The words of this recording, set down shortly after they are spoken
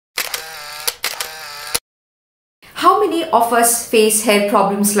How many of us face hair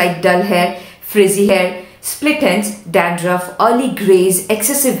problems like dull hair, frizzy hair, split ends, dandruff, early grays,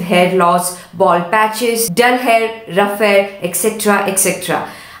 excessive hair loss, bald patches, dull hair, rough hair, etc. etc.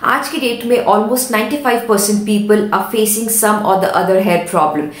 आज की date में almost 95% people are facing some और the other hair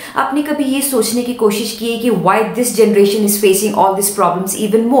problem. आपने कभी ये सोचने की कोशिश की है कि why this generation is facing all this problems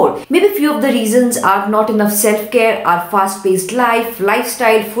even more? May be few of the reasons are not enough self care, are fast paced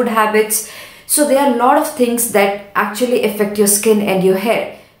lifestyle, food habits. So there are a lot of things that actually affect your skin and your hair.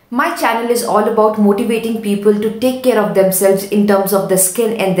 My channel is all about motivating people to take care of themselves in terms of the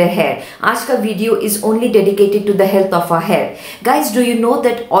skin and their hair. आज का video is only dedicated to the health of our hair. Guys, do you know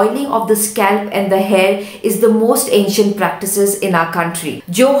that oiling of the scalp and the hair is the most ancient practices in our country?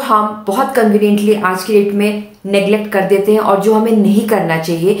 जो हम बहुत conveniently आज की date में neglect कर देते हैं और जो हमें नहीं करना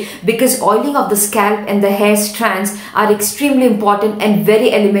चाहिए, because oiling of the scalp and the hair strands are extremely important and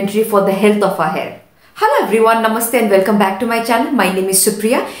very elementary for the health of our hair. Hello everyone, namaste and welcome back to my channel. My name is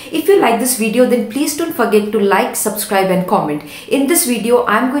Supriya. If you like this video, then please don't forget to like, subscribe and comment. In this video,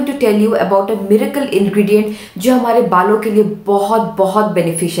 I am going to tell you about a miracle ingredient जो हमारे बालों के लिए बहुत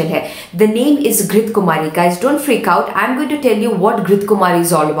beneficial है. The name is GhrtiKumari. Guys, don't freak out. I am going to tell you what GhrtiKumari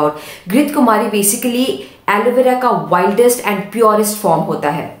is all about. GhrtiKumari basically aloe vera का wildest and purest form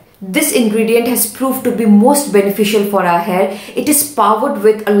होता है. This ingredient has proved to be most beneficial for our hair. It is powered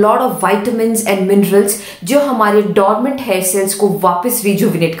with a lot of vitamins and minerals जो हमारे dormant hair cells को वापस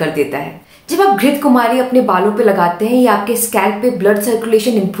rejuvenate कर देता है. जब आप घृतकुमारी अपने बालों पे लगाते हैं, ये आपके स्कैल्प पे ब्लड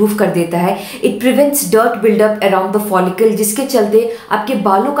सर्कुलेशन इंप्रूव कर देता है. It prevents dirt buildup around the follicle, जिसके चलते आपके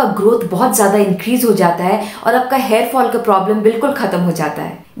बालों का ग्रोथ बहुत ज़्यादा इंक्रीज हो जाता है और आपका हेयर फॉल का प्रॉब्लम बिल्कुल खत्म हो जाता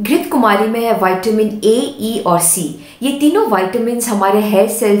है. घृतकुमारी में है विटामिन ए, ई और सी. ये तीनों विटामिन्स हमारे हेयर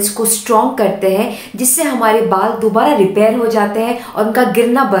सेल्स को स्ट्रॉन्ग करते हैं, जिससे हमारे बाल दोबारा रिपेयर हो जाते हैं और उनका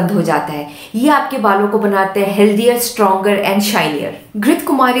गिरना बंद हो जाता है. ये आपके बालों को बनाते हैं healthier, stronger and shinier.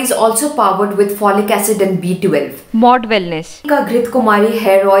 घृतकुमारी is also powered with folic acid and B12. Mod wellness का घृतकुमारी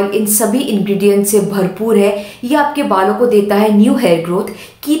हेयर ऑयल इन सभी इंग्रेडिएंट से भरपूर है. ये आपके बालों को देता है new hair growth,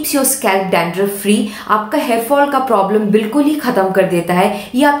 keeps your scalp dandruff free, आपका हेयर फॉल का प्रॉब्लम बिल्कुल ही खत्म कर देता है.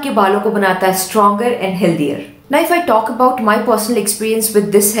 ये आपके बालों को बनाता है stronger and healthier. Now if I talk about my personal experience with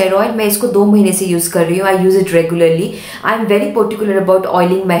this hair oil, मैं इसको 2 महीने से यूज़ कर रही हूँ. I use it regularly. I am very particular about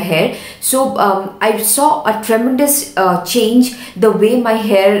oiling my hair. So I saw a tremendous change the way my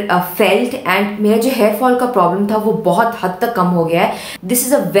hair felt, and मेरा जो hair fall का problem था वो बहुत हद तक कम हो गया है. This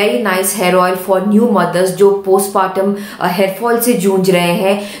is a very nice hair oil for new mothers जो postpartum hair fall से जूझ रहे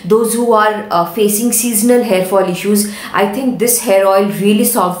हैं. Those who are facing seasonal hair fall issues, I think this hair oil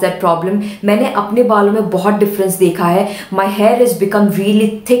really solves that problem. मैंने अपने बालों में बहुत difference देखा है. My hair has become really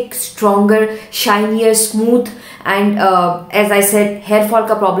thick, stronger, shinier, smooth and as I said, hair fall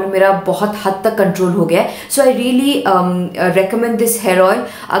का problem मेरा बहुत हद तक कंट्रोल हो गया है. So I really recommend this hair oil.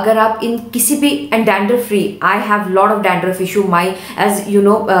 अगर आप इन किसी भी and dandruff free, I have lot of dandruff issue. My as you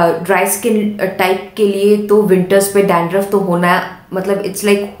know dry skin type के लिए तो winters पे dandruff तो होना मतलब it's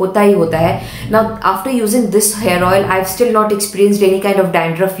like होता ही होता है. Now after using this hair oil, I've still not experienced any kind of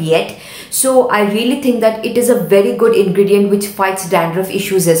dandruff yet. So I really think that it is a very good ingredient which fights dandruff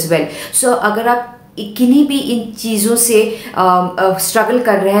issues as well. So अगर आप किन्हीं भी इन चीज़ों से struggle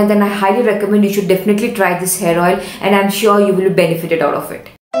कर रहे हैं, then I highly recommend you should definitely try this hair oil and I'm sure you will be benefited out of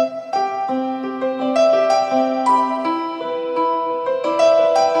it.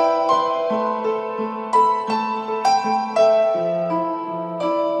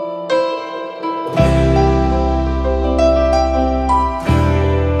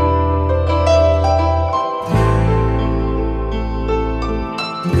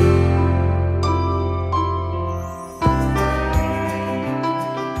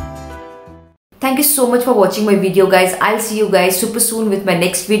 Thank you so much for watching my video, guys. I'll see you guys super soon with my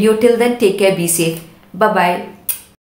next video. Till then, take care, be safe. Bye bye.